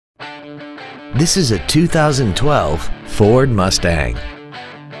This is a 2012 Ford Mustang.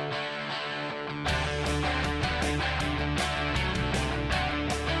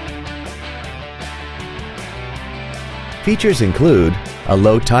 Features include a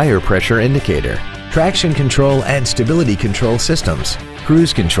low tire pressure indicator, traction control and stability control systems,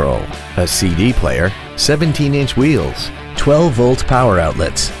 cruise control, a CD player, 17-inch wheels, 12-volt power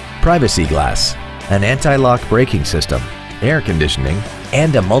outlets, privacy glass, an anti-lock braking system, air conditioning,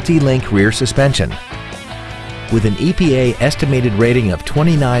 and a multi-link rear suspension. With an EPA estimated rating of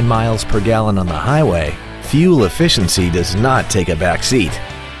 29 miles per gallon on the highway, fuel efficiency does not take a back seat.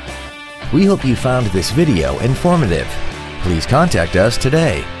 We hope you found this video informative. Please contact us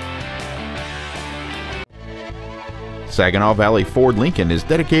today. Saginaw Valley Ford Lincoln is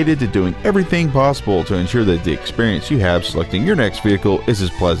dedicated to doing everything possible to ensure that the experience you have selecting your next vehicle is as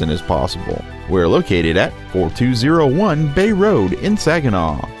pleasant as possible. We're located at 4201 Bay Road in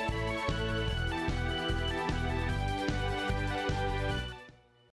Saginaw.